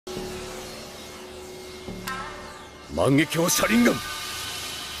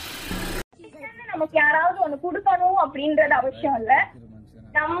நமக்கு யாராவது ஒண்ணு கொடுக்கணும் அப்படின்றது அவசியம் இல்ல.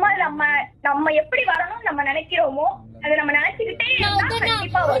 நம்ம நம்ம நம்ம எப்படி வரணும் நம்ம நினைக்கிறோமோ அதை நம்ம நினைச்சுக்கிட்டே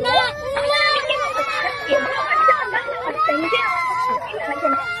கண்டிப்பா வருவோம்.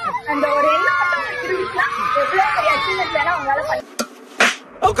 நினைக்கணும் அந்த ஒரு எண்ணம் மட்டும் இருந்துச்சுன்னா எவ்வளவு பெரிய அச்சீவ்மெண்ட் வேணா அவங்களால பண்ண.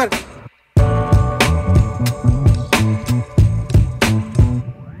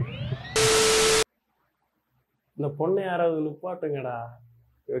 இந்த பொண்ணை யாராவது நிப்பாட்டுங்கடா.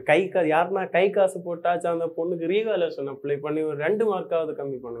 யாருன்னா கை காசு போட்டாச்சு அந்த பொண்ணுக்கு ரீவேல்யூஷன் அப்ளை பண்ணி ஒரு 2 மார்க்காவது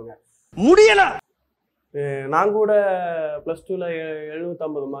கம்மி பண்ணுங்க. முடியல. நான் கூட +2ல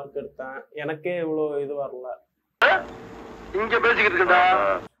 750 மார்க் எடுத்தேன். எனக்கே இவ்வளோ இது வரல.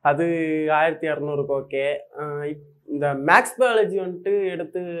 அது 1200க்கு ஓகே. இந்த மேக்ஸ் பயாலஜி வந்துட்டு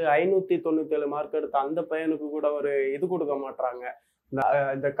எடுத்து 597 மார்க் எடுத்த அந்த பையனுக்கு கூட ஒரு இது கொடுக்க மாட்டாங்க.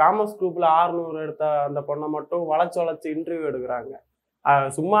 இந்த காமர்ஸ் குரூப்ல 600 எடுத்த அந்த பொண்ணை மட்டும் வளைச்சு இன்டர்வியூ எடுக்கிறாங்க.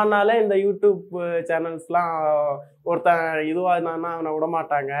 சும்மானாலே இந்த யூடியூப் சேனல்ஸ்லாம் ஒருத்தன் இதுவாக அவனை விட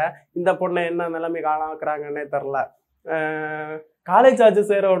மாட்டாங்க. இந்த பொண்ணை என்ன நிலைமை ஆளாக்குறாங்கன்னே தெரில. காலேஜ் ஆச்சு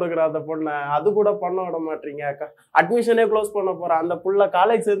சேர விடுக்கிற அந்த பொண்ணை அது கூட பண்ண விட மாட்டீங்க. அட்மிஷனே க்ளோஸ் பண்ண போகிறேன். அந்த புள்ள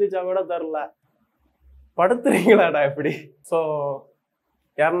காலேஜ் சேர்ந்துச்சா கூட தெரில. படுத்துறீங்களாடா எப்படி? ஸோ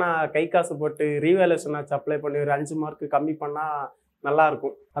யாருன்னா கை காசு போட்டு ரீவேல்யூஷன் ஆச்சு அப்ளை பண்ணி ஒரு 5 மார்க் கம்மி பண்ணால் நல்லா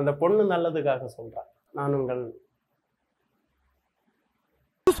இருக்கும். அந்த பொண்ணு நல்லதுக்காக சொல்கிறேன். நான் உங்கள்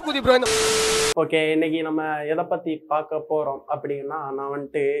ஓகே. இன்னைக்கு நம்ம எதை பற்றி பார்க்க போகிறோம் அப்படின்னா, நான்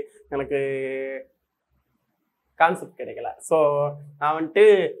வந்துட்டு எனக்கு கான்செப்ட் கிடைக்கல. ஸோ நான் வந்துட்டு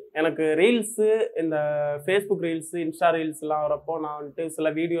எனக்கு ரீல்ஸு இந்த ஃபேஸ்புக் ரீல்ஸு இன்ஸ்டா ரீல்ஸ்லாம் வரப்போ நான் வந்துட்டு சில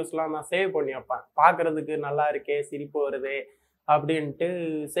வீடியோஸ்லாம் நான் சேவ் பண்ணி வைப்பேன். பார்க்குறதுக்கு நல்லா இருக்கே, சிரிப்பு வருது அப்படின்ட்டு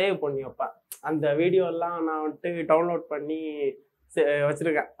சேவ் பண்ணி வைப்பேன். அந்த வீடியோலாம் நான் வந்துட்டு டவுன்லோட் பண்ணி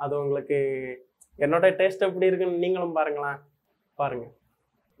வச்சுருக்கேன். அது உங்களுக்கு என்னோட டேஸ்ட் எப்படி இருக்குன்னு நீங்களும் பாருங்க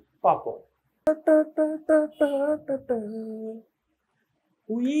பார்ப்போம்.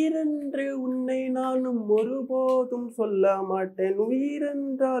 உயிரென்று உன்னை நானும் ஒருபோதும் சொல்ல மாட்டேன்.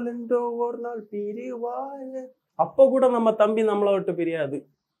 உயிரென்றால் என்றோ ஒரு நாள் பிரிவாய. அப்போ கூட நம்ம தம்பி நம்மளை விட்டு பிரியாது.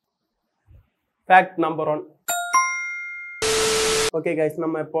 Fact number 1. ஓகே கைஸ்,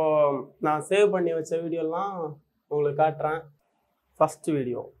 நம்ம இப்போ நான் சேவ் பண்ணி வச்ச வீடியோலாம் உங்களுக்கு காட்டுறேன். First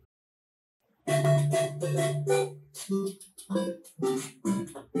video.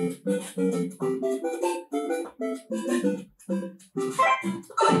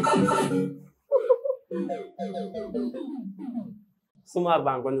 சுமார்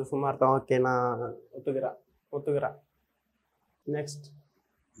தான், கொஞ்சம் சுமார் தான். ஓகே, நான் ஒத்துக்கிறேன். நெக்ஸ்ட்.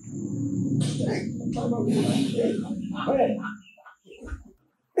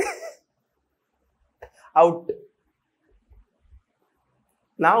 அவுட்.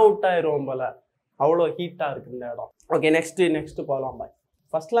 நான் அவுட் ஆயிடுவோம் போல, அவ்வளோ ஹீட்டாக இருக்குது இந்த இடம். ஓகே, நெக்ஸ்ட்டு போகலாம் பாய்.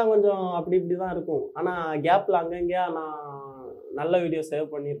 ஃபர்ஸ்ட்லாம் கொஞ்சம் அப்படி இப்படி தான் இருக்கும். ஆனால் கேப்பில் அங்கங்கேயா நான் நல்ல வீடியோ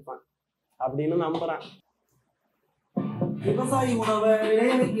சேவ் பண்ணியிருப்பேன் அப்படின்னு நம்புகிறேன். விவசாயி உணவை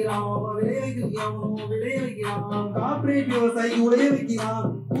விளைய வைக்கிறான், கார்பரேட் விவசாயி உடைய வைக்கிறான்,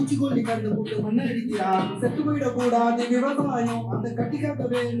 பூச்சிக்கொல்லி கண்டு போட்டு மண்ணை அடிக்கிறான். செத்து போயிடக்கூடாது விவசாயம், அந்த கட்டி காக்க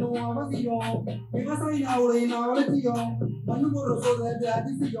வேணும் அவசியம். விவசாயி நாவுடைய அவசியம், மண்ணு போடுற சோதனை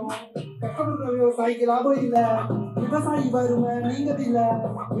அதிசயம். கஷ்டப்படுற விவசாயிக்கு லாபம் இல்ல, விவசாயி வறுமை நீங்கிறது இல்ல.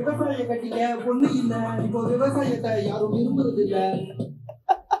 விவசாய கட்டிக்க பொண்ணு இல்ல, இப்போ விவசாயத்தை யாரும் விரும்புறது இல்ல.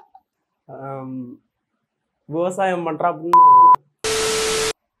 விவசாயம் பண்றா அப்படின்னு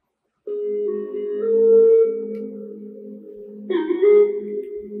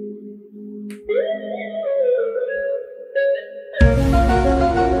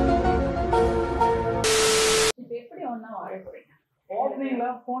எப்படி ஒன்னா வாழ போறீங்க? ஓப்பனிங்ல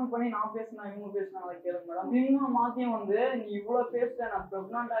போன் பண்ணி நான் பேசினா இவங்க பேசினா கேளுங்க மேடம். இன்னும் மாத்தியம் வந்து நீ இவ்வளவு பேசுற நான்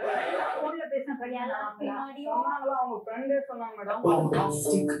பிரெக்னன்ட் ஆகிறேன் போன்ல பேசின சொன்னாங்களா அவங்க ஃப்ரெண்டே சொன்னாங்க மேடம்.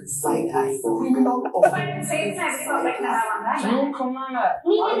 சொன்னாங்க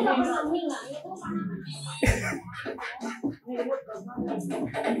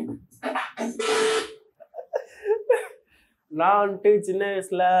நான் வந்துட்டு சின்ன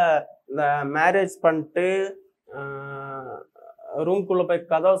வயசுல இந்த மேரேஜ் பண்ணிட்டு ரூம்குள்ள போய்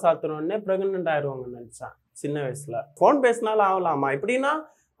கதவை சாத்துறோன்னே ப்ரெக்னென்ட் ஆயிடுவாங்கன்னு நினைச்சேன் சின்ன வயசுல. ஃபோன் பேசினாலும் ஆகலாமா? எப்படின்னா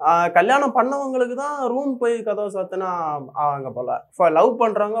கல்யாணம் பண்ணவங்களுக்கு தான் ரூம் போய் கதவை சாத்தினா ஆவாங்க போல. லவ்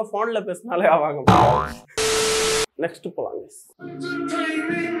பண்றவங்க ஃபோன்ல பேசினாலே ஆவாங்க போல. நெக்ஸ்ட் போலாம்.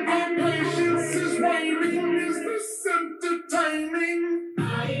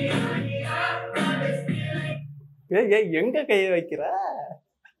 எங்க கைய வைக்கிற?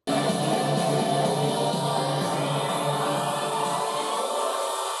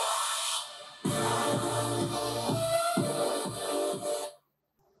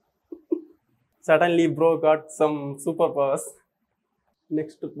 suddenly bro got some superpowers.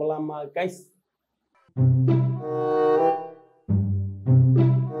 Next போலாமா guys?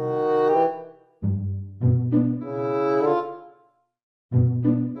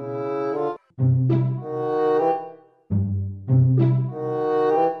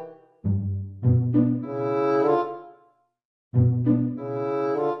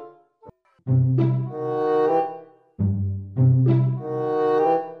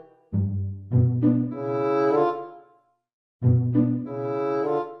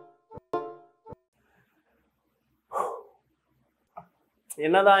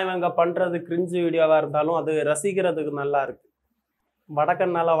 என்னதான் இவங்க பண்றது கிரிஞ்சு வீடியோவா இருந்தாலும் அது ரசிக்கிறதுக்கு நல்லா இருக்கு.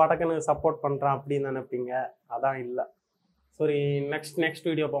 வடக்கன்னால வடக்கனுக்கு சப்போர்ட் பண்றான் அப்படின்னு நினைப்பீங்க, அதான் இல்லை. சரி, நெக்ஸ்ட்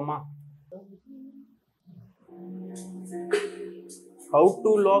வீடியோ போமா. How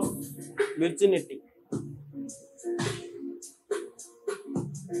to lose virginity.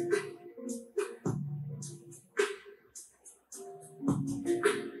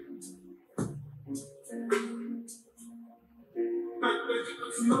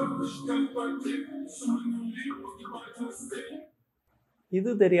 இது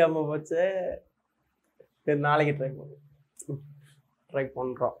தெரியாம போச்சு. நாளைக்கு ட்ரை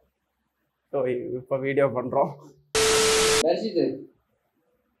பண்றோம். ஸோ இப்போ வீடியோ பண்றோம்.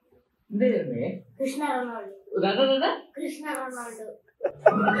 கிருஷ்ணா ரொனால்டோ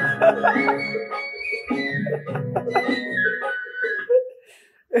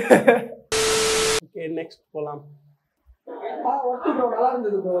ஓகே, நெக்ஸ்ட் போலாம். ஒர்க் ப்ரோ நல்லா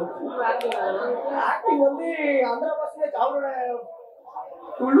இருந்தது ப்ரோ. ஆக்டிங் வந்து 100% அவரோட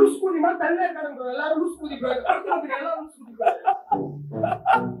லூஸ் கூதி மாதிரி தனியா இருக்காங்க ப்ரோ. எல்லாரும் லூஸ் கூதி ப்ரோ. எல்லாரும் லூஸ் கூதி ப்ரோ.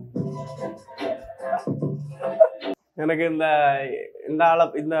 எனக்கு இந்த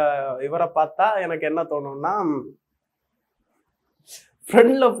இவரை பார்த்தா எனக்கு என்ன தோணும்னா,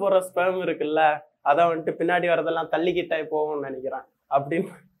 ஃப்ரண்ட்ல போற ஸ்பேம் இருக்குல்ல, அதை வந்துட்டு பின்னாடி வரதெல்லாம் தள்ளிக்கிட்டே போகும்னு நினைக்கிறேன்.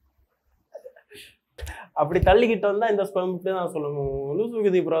 அப்படி தள்ளிக்கிட்டு வந்தா இந்த ஸ்பேம் இப்படி தான் சொல்லணும், லூசு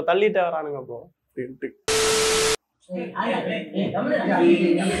குதி ப்ரோ, தள்ளிட்டே வரானுங்க ப்ரோ அப்படின்ட்டு.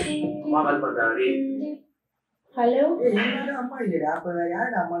 ஹலோ, அம்மா இல்லடா, அப்ப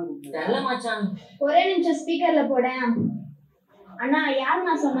யாரடா அம்மான்னு கூப்பிடுற? ஒரே நிமிஷம் ஸ்பீக்கர்ல போடேன். அண்ணா, யார்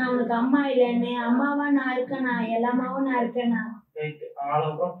நான் சொன்னேன் உனக்கு அம்மா இல்லைன்னு? அம்மாவா நான் இருக்கேண்ணா, எல்லாமாவும் நான் இருக்கேண்ணா.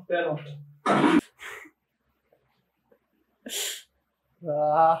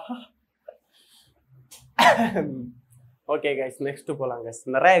 ஓகே கைஸ், நெக்ஸ்ட் போலாம் கைஸ்.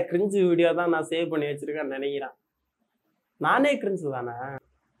 நிறைய கிரிஞ்சு வீடியோ தான் நான் சேவ் பண்ணி வச்சிருக்கேன்னு நினைக்கிறேன். நானே கிரிஞ்சு தானே?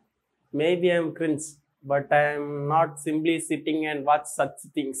 Maybe I am cringe, but I am not simply sitting and watch such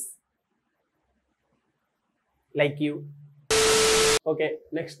things like you. Okay,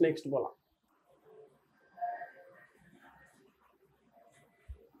 next போலாம்.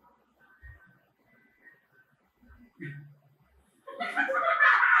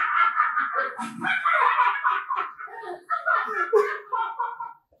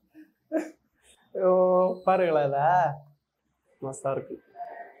 பாருங்களா, இத மஸ்தா இருக்கு.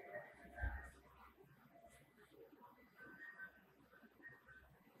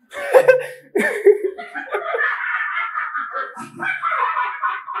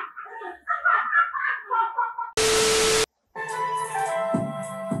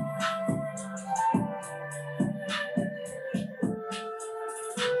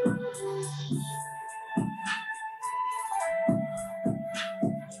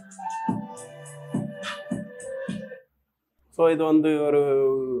 ஸோ இது வந்து ஒரு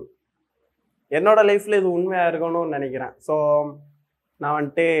என்னோட லைஃப்பில் இது உண்மையாக இருக்கணும்னு நினைக்கிறேன். ஸோ நான்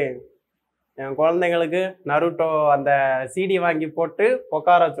வந்துட்டு என் குழந்தைங்களுக்கு நருட்டோ அந்த சிடி வாங்கி போட்டு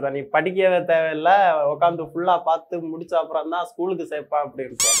உட்கார வச்சுருவேன். நீ படிக்கவே தேவையில்லை, உட்காந்து ஃபுல்லாக பார்த்து முடிச்ச அப்புறம் தான் ஸ்கூலுக்கு சேர்ப்பா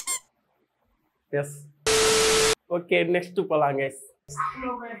அப்படின்னு. எஸ், ஓகே, நெக்ஸ்ட் போகலாம் கைஸ்.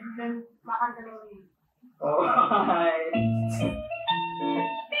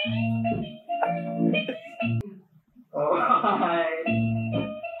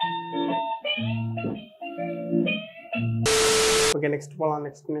 ஓகே, நெக்ஸ்ட் போலாம்.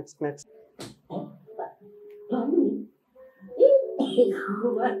 நெக்ஸ்ட்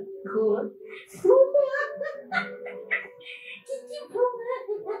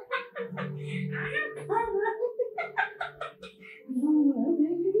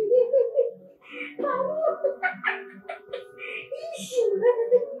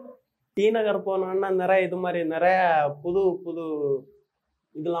டி நகர் போனோன்னா நிறைய இது மாதிரி நிறைய புது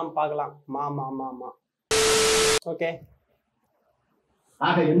இதெல்லாம் பார்க்கலாம். மாமா ஓகே.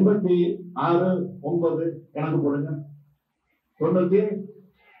 ஆக 86, 9 கணக்கு போடுங்க. 90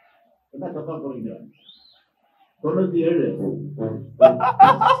 என்ன தப்பா போறீங்க?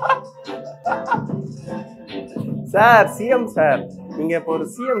 சார் சிஎம் சார், நீங்க இப்போ ஒரு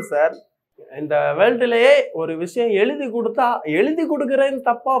சிஎம் சார். இந்த வேர்ல்டுலயே ஒரு விஷயம் எழுதி கொடுத்தா எழுதி கொடுக்குறேன்னு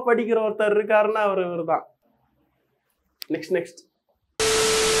தப்பா படிக்கிற ஒருத்தர் இருக்காருன்னா அவர் இவர்தான். Next next.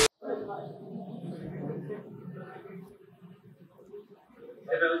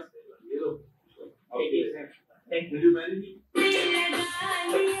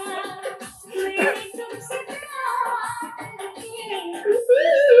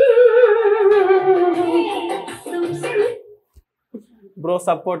 Bro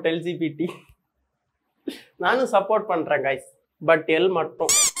support LGBT. நானும் சப்போர்ட் பண்றேன் கைஸ், பட் எல்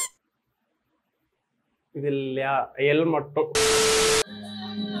மட்டும் இது இல்லையா, எல் மட்டும்.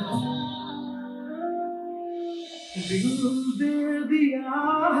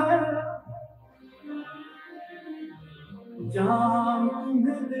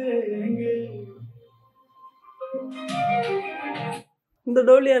 இந்த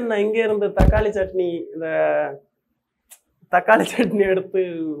டோலி அண்ணா இங்க இருந்து தக்காளி சட்னி, இந்த தக்காளி சட்னி எடுத்து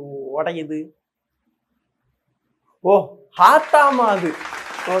உடையுது. ஓ ஹாத்தாமா அது.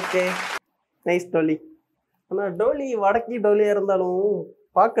 Okay nice Dolly. ஆனா டோலி வடக்கி டோலியா இருந்தாலும்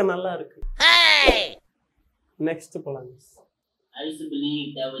பார்க்க நல்லா இருக்கு. நெக்ஸ்ட் போலாம். I used to believe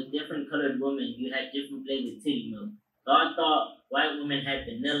that with different colored women, you had different flavors titty milk. So I thought white women had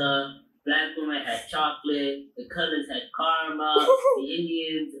vanilla, black women had chocolate, the colors had caramel, the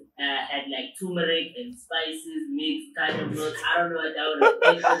Indians had like turmeric and spices mixed kind of milk. I don't know what that would have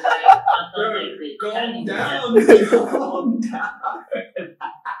tasted like. I thought like the Calm down.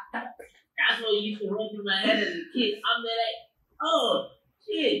 That's what used to run through my head as a kid. I'm like, oh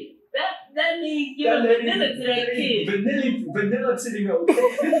shit. That means give a vanilla to that kid. Vanilla titty milk.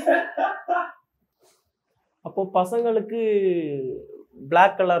 அப்போ பசங்களுக்கு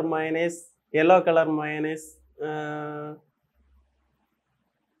black colour mayonnaise, yellow colour mayonnaise,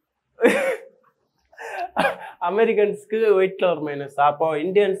 அமெரிக்கன்ஸ்க்கு white colour minus, அப்போ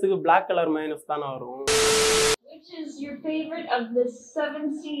இந்தியன்ஸுக்கு black colour minus தானே வரும். Which is your favorite of the 7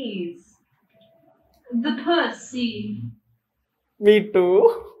 C's? The pussy. Me too.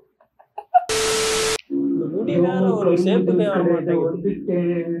 இந்த முடி வேற ஒரு ஷேப்புக்கே வர மாட்டேங்குது.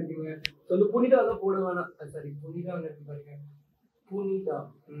 சொல்லு புனிதா தான் போட வேணாம். சரி புனிதா பாருங்க, புனிதா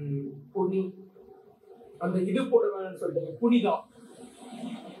புனி அந்த இது போட வேணாம்னு சொல்லிட்டேன். Punitha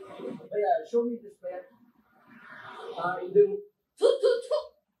show me this man. இது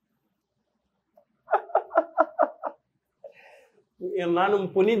நானும்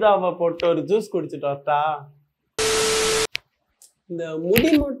புனிதாவை போட்டு ஒரு ஜூஸ் குடிச்சிட்டு வரட்டா? இந்த முடி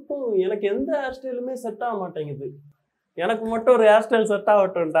மட்டும் எனக்கு எந்த ஹேர் ஸ்டைலுமே செட் ஆக மாட்டேங்குது. எனக்கு மட்டும் ஒரு ஹேர் ஸ்டைல் செட்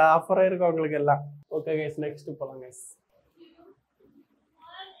ஆகட்டும்டா, அப்புறம் இருக்கு உங்களுக்கு எல்லாம். ஓகே கைஸ் நெக்ஸ்ட் போலாம் கைஸ்.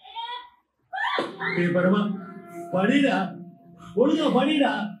 பரமா படிடா, ஒழுங்கா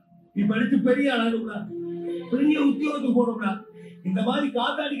படிடா. நீ படிச்சு பெரிய ஆளாடும்டா, பெரிய உத்தியோகத்துக்கு போகணும்டா. இந்த மாதிரி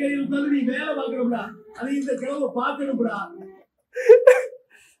காத்தாடி கையில் உட்காந்து நீ வேலை பார்க்கணும்டா. அது இந்த கிழமை பார்க்கணும்டா.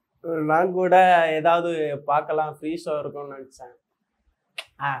 நான் கூட ஏதாவது பார்க்கலாம், ஃப்ரீ ஷோ இருக்கும்னு நினைச்சேன்.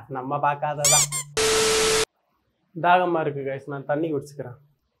 நம்ம பார்க்காததான். தாகமா இருக்கு கைஸ், நான் தண்ணி குடிச்சுக்கிறேன்.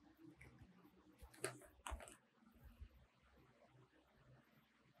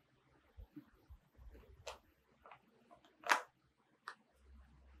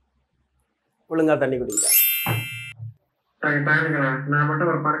 ஒழுங்கா தண்ணி குடிங்க. நான்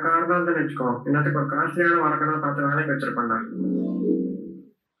மட்டும் ஒரு பணக்காரர் தான் வச்சுக்கோ, இன்னத்துக்கு ஒரு காஸ்ட்லியான வழக்கெல்லாம் பார்த்து வேலைக்கு வச்சிருப்பேன்டா.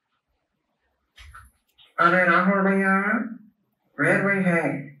 अरे राहुल भैया, where we है?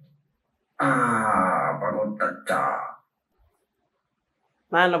 बहुत अच्छा.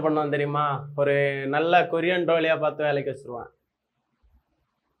 நான் என்ன பண்ணுவேன் தெரியுமா, ஒரு நல்ல கொரியன் டோலியா பார்த்து வேலைக்கு வச்சிருவேன்.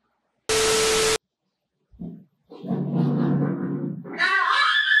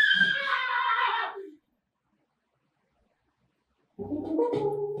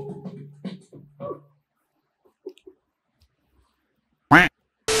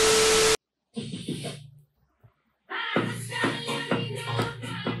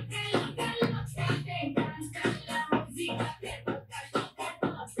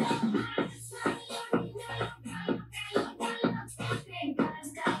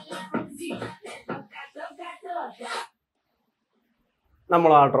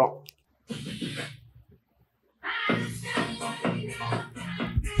 நம்மளும் ஆடுறோம்.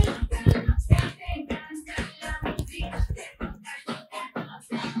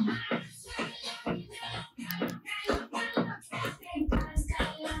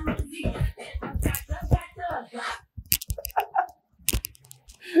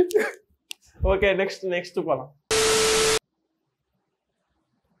 ஓகே நெக்ஸ்ட் போலாம்.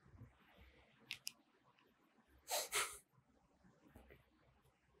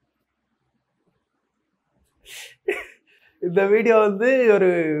 இந்த வீடியோ வந்து ஒரு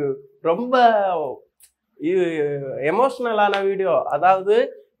ரொம்ப எமோஷ்னலான வீடியோ. அதாவது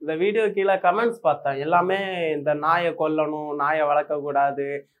இந்த வீடியோ கீழே கமெண்ட்ஸ் பார்த்தேன், எல்லாமே இந்த நாயை கொல்லணும், நாயை வளர்க்கக்கூடாது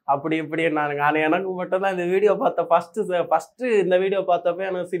அப்படி இப்படின்னானுங்க. ஆனால் எனக்கு மட்டும்தான் இந்த வீடியோ பார்த்த ஃபஸ்ட்டு இந்த வீடியோ பார்த்தப்ப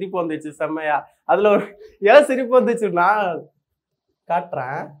எனக்கு சிரிப்பு வந்துச்சு செம்மையா. அதில் ஒரு ஏன் சிரிப்பு வந்துச்சுன்னா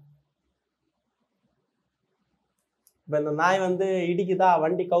காட்டுறேன். இப்போ இந்த நாய் வந்து இடிக்குதா,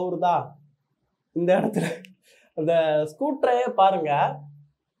 வண்டி கவுறுதா, இந்த இடத்துல அந்த ஸ்கூட்டரையே பாருங்க.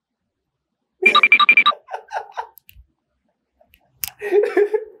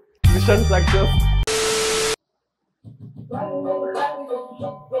 Mission success.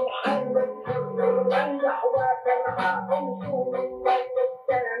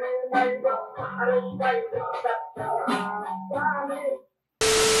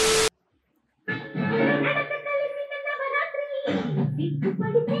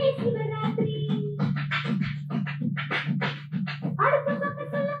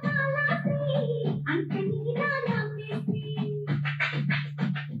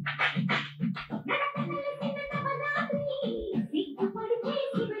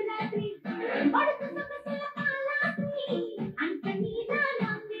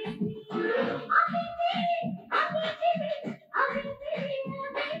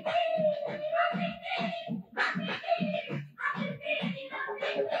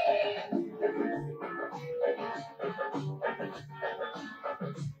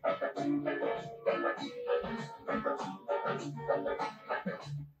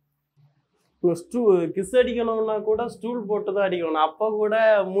 கிஸ் அடிக்கணும்னா கூட ஸ்டூல் போட்டு தான் அடிக்கணும், அப்ப கூட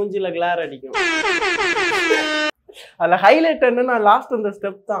மூஞ்சில கிளார் அடிக்கும். அதுல ஹைலைட் என்னன்னா லாஸ்ட் அந்த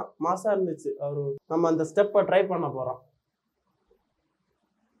ஸ்டெப் தான் மாசா இருந்துச்சு. நம்ம அந்த ஸ்டெப்பை ட்ரை பண்ண போறோம்.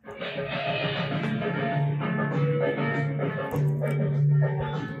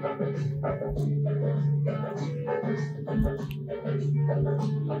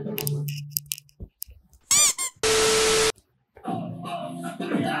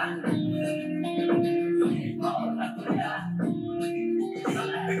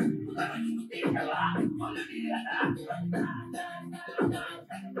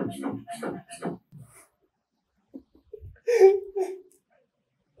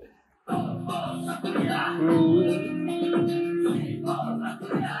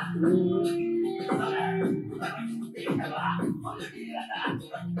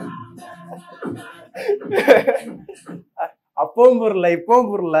 அப்பவும் புரியல, இப்பவும்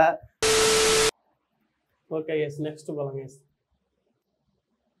புரியல. ஓகே எஸ், நெக்ஸ்ட் போலாம் எஸ்.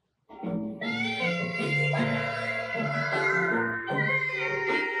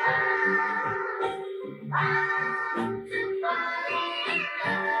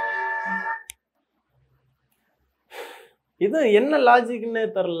 இது என்ன லாஜிக்னே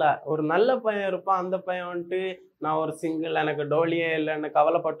தெரில. ஒரு நல்ல பையன் இருப்பான், அந்த பையன் வந்துட்டு நான் ஒரு சிங்கிள், எனக்கு டோலியே இல்லைன்னு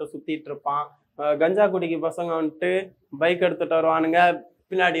கவலைப்பட்டு சுத்திட்டு இருப்பான். கஞ்சா குடிக்கு பசங்க வந்துட்டு பைக் எடுத்துட்டு வருவானுங்க,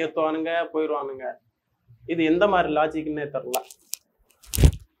 பின்னாடி ஏற்றுவானுங்க, போயிடுவானுங்க. இது எந்த மாதிரி லாஜிக்னே தெரில,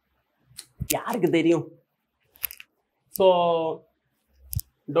 யாருக்கு தெரியும்? ஸோ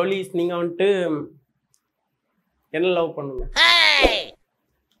டோலிஸ், நீங்க வந்துட்டு என்ன லவ் பண்ணுங்க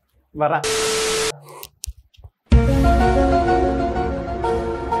வர.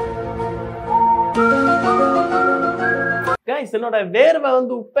 என்னோட வேர்வை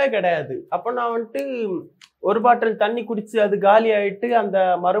வந்து உப்பே கிடையாது. அப்ப நான் வந்துட்டு ஒரு பாட்டில் தண்ணி குடிச்சு அது காலி ஆயிட்டு அந்த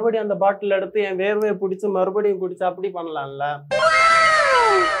மறுபடியும் அந்த பாட்டில் எடுத்து என் வேர்வையை பிடிச்சு மறுபடியும் குடிச்சு அப்படி பண்ணலாம்ல.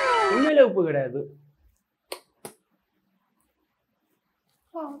 உண்மையில உப்பு கிடையாது.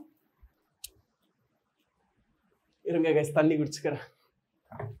 இருங்க கைஸ், தண்ணி குடிச்சுக்கிறேன்.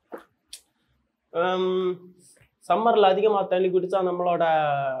 சம்மர்ல அதிகமா தண்ணி குடிச்சா நம்மளோட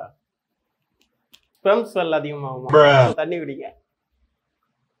ஸ்பெர்ம் ஸ்மெல் அதிகமாகும். தண்ணி குடிங்க.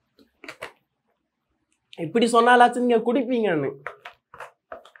 இப்படி சொன்னாலாச்சும் நீங்க குடிப்பீங்கன்னு.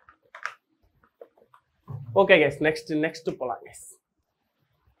 ஓகே கைஸ், நெக்ஸ்ட் போலாம் கைஸ்.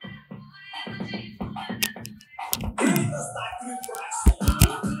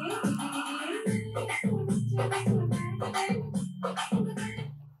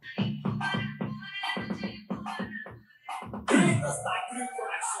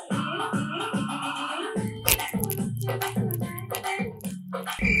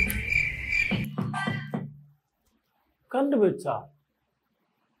 கண்டுபிடிச்சா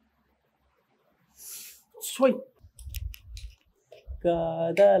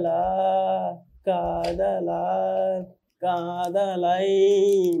காதலா காதலா காதலை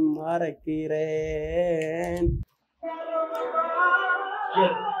மறக்கிறேன்.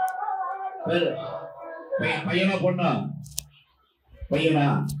 பையனா பொண்ணா? பையனா?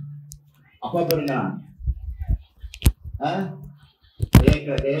 அப்பா பேருனா?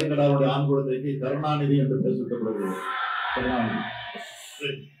 ஜெயகடாவுடைய ஆண் குழந்தைக்கு கருணாநிதி என்று பேர் சூட்டப்படுகிறது.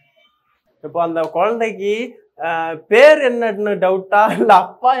 இப்போ அந்த குழந்தைக்கு பேர் என்னன்னு டவுட்டா இல்ல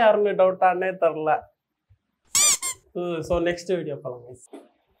அப்பா யாருன்னு டவுட்டானே தெரியல. ஸோ நெக்ஸ்ட் வீடியோ போலாம்.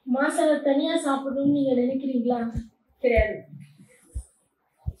 மாசால தனியா சாப்பிடணும்னு நீங்க நினைக்கிறீங்களா? கிடையாது.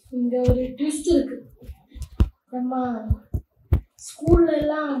 இங்க ஒரு ட்விஸ்ட் இருக்கு. நம்ம ஸ்கூல்ல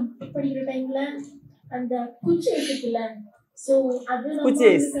எல்லாம் படிக்கிற டைம்ல அந்த குச்சி இருக்குல்ல, ஸோ அது நம்ம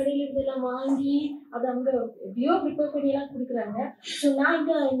கடையில இருந்து எல்லாம் வாங்கி அது அங்க எப்படியோ ப்ரிப்பேர் பண்ணி எல்லாம் கொடுக்குறாங்க. ஸோ நான்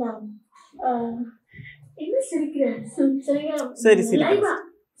இங்க என்ன சிரிக்கிறேன்? சரி லைவா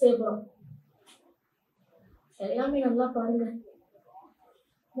செய்யப்போம். எல்லாமே நல்லா பாருங்க.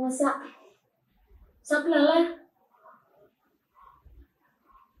 மோசா சாப்பிடலாம்ல?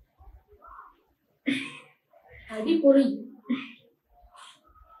 அடிப்பொழி.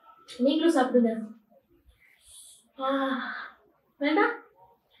 நீங்களும் சாப்பிடுங்க. வேண்டாம்?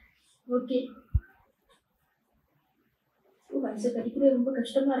 ஓகே. வயசு கடிக்கிறது ரொம்ப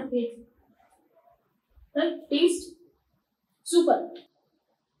கஷ்டமா இருக்கு. Taste super.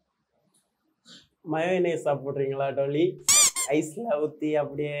 மயோனைஸ் சாப்பிட்றீங்களா டோலி? ஐஸ்ல ஊற்றி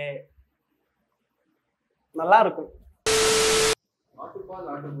அப்படியே நல்லா இருக்கும். ஆட்டுப்பால்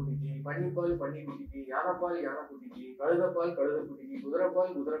ஆட்டுக்குட்டிக்கு, பன்னிப்பால் பன்னிக்குட்டிக்கு, யானைப்பால் யானைக்குட்டிக்கு, கழுதைப்பால் கழுதைக்குட்டிக்கு,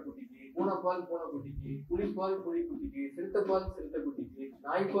 குதிரைப்பால் குதிரைக்குட்டிக்கு, பூனைப்பால் பூனைக்குட்டிக்கு, புலிப்பால் புலிக்குட்டிக்கு, சிறுத்தைப்பால் சிறுத்தைக்குட்டிக்கு,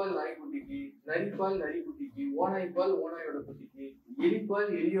 நாய்ப்பால் நாய்க்குட்டிக்கு, நரிப்பால் நரிக்குட்டிக்கு, ஓநாய்ப்பால் ஓநாயோட குட்டிக்கு, எலிப்பால்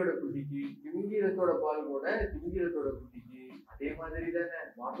எலியோட குட்டிக்கு, திமிங்கலத்தோட பால் கூட திமிங்கலத்தோட குட்டிக்கு. அதே மாதிரி தானே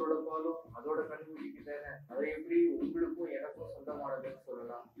மாட்டோட பாலும் அதோட கண்குட்டிக்கு தானே. அதை எப்படி உங்களுக்கும் எனக்கும் சொந்தமானதுன்னு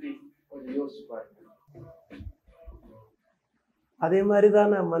சொல்லலாம்? ப்ளீஸ் கொஞ்சம் யோசிச்சு பாருங்க. அதே மாதிரி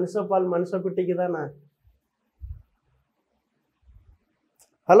தானே மனுஷ பால் மனுஷ குட்டிக்கு தானே.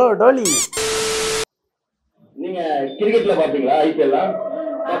 ஹலோ டோலி, நீங்க கிரிக்கெட்ல பாத்தீங்களா? ஐபிஎல்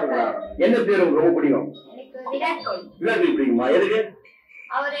பாத்தீங்களா? என்ன பிளேயர் உங்களுக்கு ரொம்ப பிடிக்கும்? எனக்கு விராட் கோலி. விராட் கோலி பிடிக்குமா? எதுக்கு?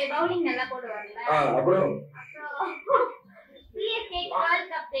 அவரு பவுலிங் நல்லா போடுவார்ல. அப்புறம் சிஎஸ்கே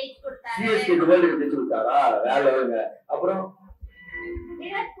வேர்ல்ட் கப் ஜெயிச்சு கொடுத்தாரு. சிஎஸ்கே வேர்ல்ட் கப் ஜெயிச்சு கொடுத்தாரா? வேற லெவலுங்க. அப்புறம்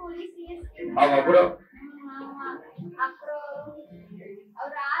விராட் கோலி சிஎஸ்கே. அப்புறம் அப்புறம்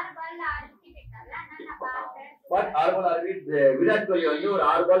அவர் 6 பால்ல 6 விக்கெட் எடுத்தார்ல, நான் பார்த்தேன். 6 பால் 6 விக்கெட். விராட் கோலி வந்து ஒரு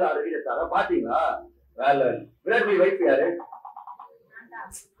 6 பால் 6 விக்கெட் எடுத்தாரா? பாத்தீங்களா? வேற லெவல். விராட் கோலி வைஃப் யாரு?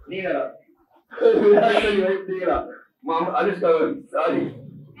 நீங்களா? விராட் கோலி வைஃப் நீங்களா? Anushka. Sorry,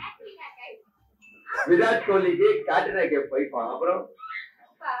 Virat கோலிக்கு Katrina cafe வைஃபா? அப்புறம்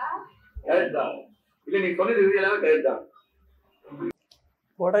கரெக்ட் தான். இல்ல நீ சொன்னது எல்லாமே கரெக்ட் தான்.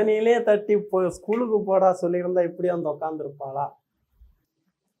 உடனே தட்டி ஸ்கூலுக்கு போடா சொல்லியிருந்தா இப்படி வந்து உட்காந்துருப்பாளா?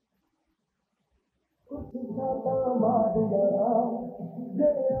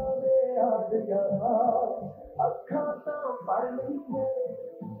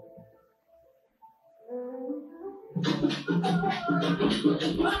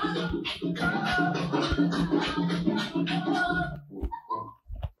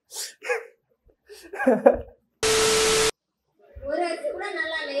 ஒரு அரிசி கூட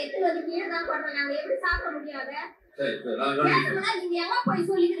நல்லா இல்ல. 8 வந்து கீழே தான் போடுறோம். நாங்க எப்படி சாப்பிட முடியாது? நீங்க எங்க போய்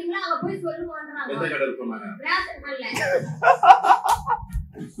சொல்லிக்கிறீங்களோ அங்க போய் சொல்லுங்கன்றாங்க. எந்த கடை சொன்னாங்க? ரேஷன் கடையில.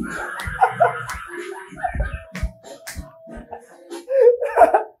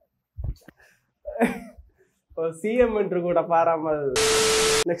 சிஎம் என்று கூட பாராமல்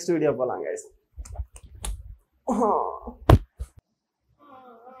நெக்ஸ்ட் வீடியோ போலாம் கைஸ்.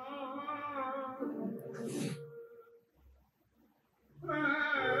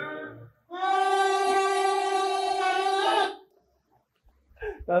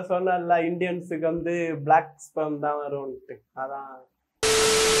 நான் சொன்னல இந்தியன்ஸுக்கு வந்து பிளாக் ஸ்பெர்ம் தான் வரும்ட்டு. அதான்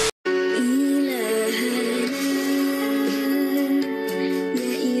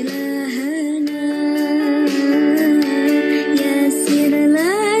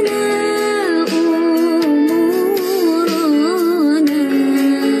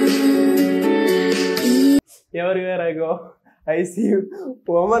everywhere I go I see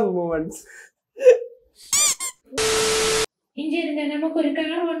woman movements. இங்க நமக்கு ஒரு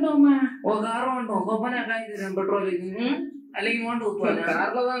கார் வந்தோமா? ஓ கார் வந்தோம். கோபனா காய்து பெட்ரோலுக்கு அலைக்கு மாண்டு ஊத்துவாங்க.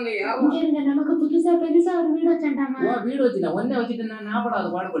 கார்ல தான் இங்க நமக்கு புதுசா பெருசா ஒரு வீடு வச்சண்டாமா? ஓ வீடு வச்சிட்டேன். ஒண்ணே வச்சிட்டு நான் ஞாபகம் அது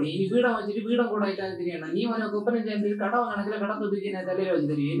பாடப்படி. நீ வீட வச்சிட்டு வீட கூட ஆயிட்டான்னு தெரியும். நீ உனக்கு ஒப்பனை சேர்ந்து கடவை கணக்குல கடத்தை தூக்கி நான் தலையில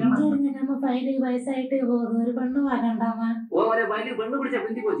வச்சு தெரியும். நம்ம பையனுக்கு வயசாயிட்டு ஒரு பண்ணு வாங்கண்டாமா? ஒரே பையனுக்கு பண்ணு பிடிச்ச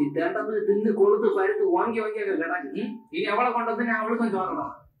பிந்தி போச்சு. தேட்டா தின்னு கொழுத்து பருத்து வாங்கி வாங்கி கடாக்கு. இனி எவ்வளவு கொண்டு வந்து நான் அவளுக்கும் கொஞ்சம்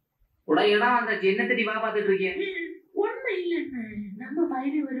வாங்கணும். உடையடா அந்த சின்ன தட்டி வா பார்த்துட்டு இருக்கேன். ஒண்ணு இல்லைன்னு நம்ம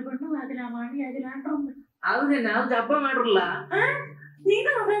பையனுக்கு ஒரு பண்ணு வாங்கலாமான்னு அதுலான்றோம். அது என்ன அது அப்பா மேட்டர்ல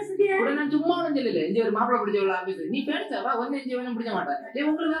நான் சும்மா ஒன்றும் சொல்லல இங்க ஒரு மாப்பிள்ளை பிடிச்சவள ஆபீஸ் நீ பேடிச்சவா ஒன்னு இஞ்சி வேணும் பிடிச்ச மாட்டேன்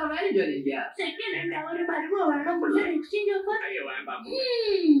உங்களுக்கு வேற வேலை ஜோலி இல்லையா ஒரு மரும வேணும் எக்ஸ்சேஞ்ச் ஆஃபர்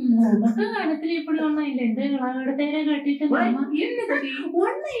இடத்துல எப்படி ஒண்ணும் இல்ல இந்த இடத்தையே கட்டிட்டு என்ன தடி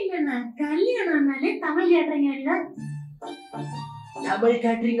ஒண்ணும் இல்லைண்ணா கல்யாணம்னாலே தமிழ் கேட்டுறீங்க இல்ல தமிழ்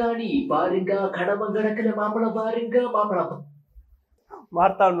கேட்டரிங் ஆடி பாருங்க கடமை கிடக்குல மாப்பிள்ளை பாருங்க மாப்பிள்ளை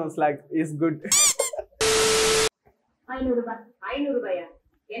மார்த்தாண்டம் ஸ்லாக் இஸ் குட். 500 ரூபாய். 500 ரூபாயா?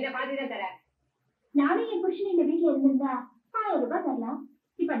 என்ன பாதி தான் தர? நானே என் புருஷன் இந்த வீட்டுல இருந்திருந்தா 1000 ரூபாய் தரலாம்.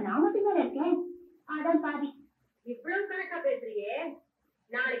 இப்ப நான் மட்டுமே இருக்கேன், அதான் பாதி. இவ்வளவு கணக்கா பேசுறியே,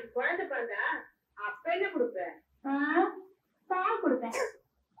 நாளைக்கு குழந்தை பிறந்தா அப்ப என்ன கொடுப்ப? பால் கொடுப்பேன்.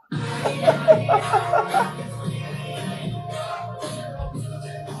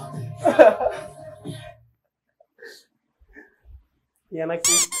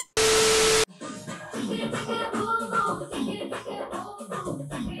 எனக்கு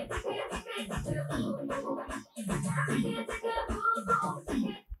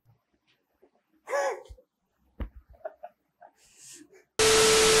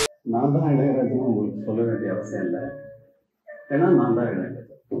நான் தான் இளையராஜன்னு உங்களுக்கு சொல்ல வேண்டிய அவசியம் இல்லை, ஏன்னா நான் தான் இளையராஜா.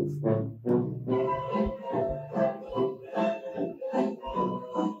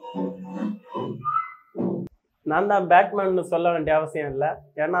 நான் தான் பேட்மேன் சொல்ல வேண்டிய அவசியம் இல்லை,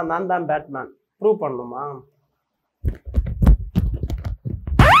 ஏன்னா நான் தான் பேட்மேன். ப்ரூவ் பண்ணுமா?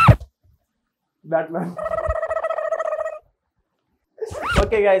 பேட்மேன்.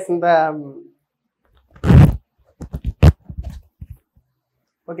 ஓகே கைஸ்,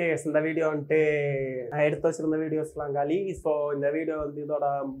 இந்த வீடியோ வந்துட்டு நான் எடுத்து வச்சிருந்த வீடியோஸ்லாம் காலி. ஸோ இந்த வீடியோ வந்து இதோட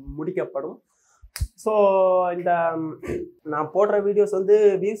முடிக்கப்படும். ஸோ இந்த நான் போடுற வீடியோஸ் வந்து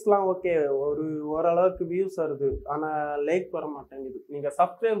வியூஸ்லாம் ஓகே, ஓரளவுக்கு வியூஸ் வருது, ஆனால் லைக் வர மாட்டேங்குது. நீங்கள்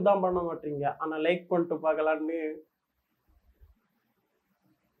சப்ஸ்கிரைப் தான் பண்ண மாட்டீங்க, ஆனால் லைக் பண்ணிட்டு பார்க்கலான்னு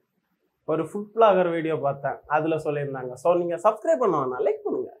ஒரு ஃபுட் பிளாகர் வீடியோ பார்த்தேன், அதில் சொல்லியிருந்தாங்க. ஸோ நீங்கள் சப்ஸ்கிரைப் பண்ண வேணாம், லைக்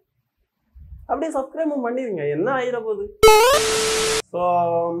பண்ணுங்க, அப்படியே சப்ஸ்கிரைபும் பண்ணிடுங்க, என்ன ஆயிட போகுது. ஸோ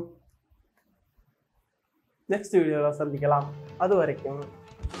நெக்ஸ்ட் வீடியோவில் சந்திக்கலாம். அது வரைக்கும்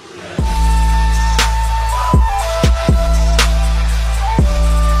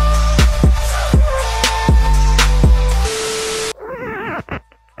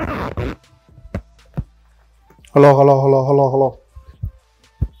ஹலோ.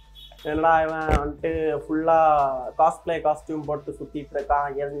 என்னடா இவன் வந்துட்டு ஃபுல்லாக காஸ்டியூம் போட்டு சுற்றிட்டு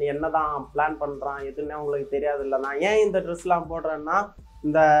இருக்கான், என்னதான் பிளான் பண்ணுறான் எதுன்னே உங்களுக்கு தெரியாது. இல்லை, நான் ஏன் இந்த ட்ரெஸ்லாம் போடுறேன்னா,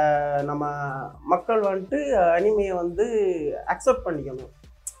 இந்த நம்ம மக்கள் வந்துட்டு அனிமையை வந்து அக்செப்ட் பண்ணிக்கணும்.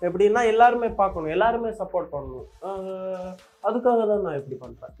 எப்படின்னா எல்லாருமே பார்க்கணும், எல்லாருமே சப்போர்ட் பண்ணணும். அதுக்காக தான் நான் இப்படி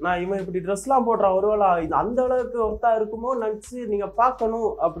பண்ணுறேன். நான் இவன் இப்படி ட்ரெஸ்லாம் போடுறான், ஒருவேளை இது அந்த அளவுக்கு ஒர்த்தாக இருக்குமோ நினச்சி நீங்கள் பார்க்கணும்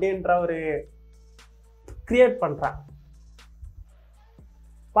அப்படின்ற ஒரு கிரியேட் பண்ணுறேன்.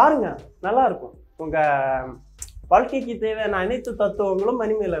 பாருங்க, நல்லா இருக்கும். உங்க வாழ்க்கைக்கு தேவையான அனைத்து தத்துவங்களும்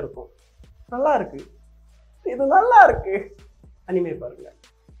அனிமையில இருக்கும். நல்லா இருக்கு, இது நல்லா இருக்கு. அனிமே பாருங்க,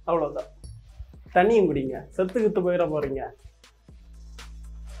 அவ்வளவுதான். தண்ணியும் குடிங்க, செத்துக்கிட்டு போயிட போறீங்க.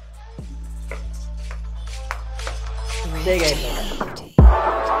 ஜெய்.